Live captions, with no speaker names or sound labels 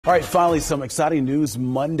All right, finally, some exciting news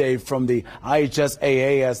Monday from the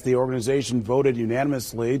IHSAA as the organization voted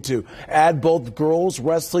unanimously to add both girls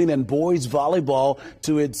wrestling and boys volleyball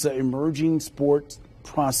to its emerging sports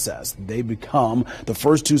process. They become the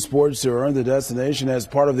first two sports to earn the designation as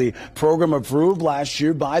part of the program approved last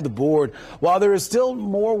year by the board. While there is still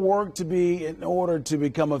more work to be in order to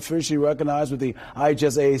become officially recognized with the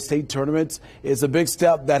IHSAA state tournaments, it's a big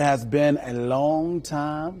step that has been a long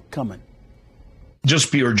time coming.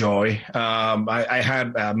 Just pure joy. I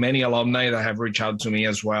had many alumni that have reached out to me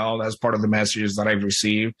as well. That's part of the messages that I've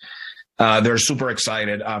received. They're super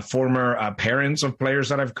excited. Former parents of players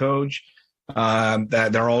that I've coached, that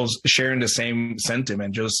they're all sharing the same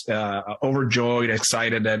sentiment, just overjoyed,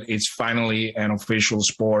 excited that it's finally an official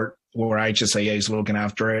sport where IHSAA is looking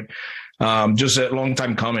after it. Just a long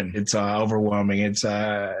time coming. It's overwhelming. It's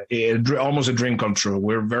almost a dream come true.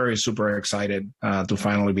 We're very super excited to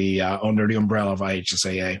finally be under the umbrella of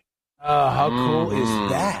IHSAA. How cool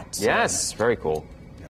is that? Yes, very cool.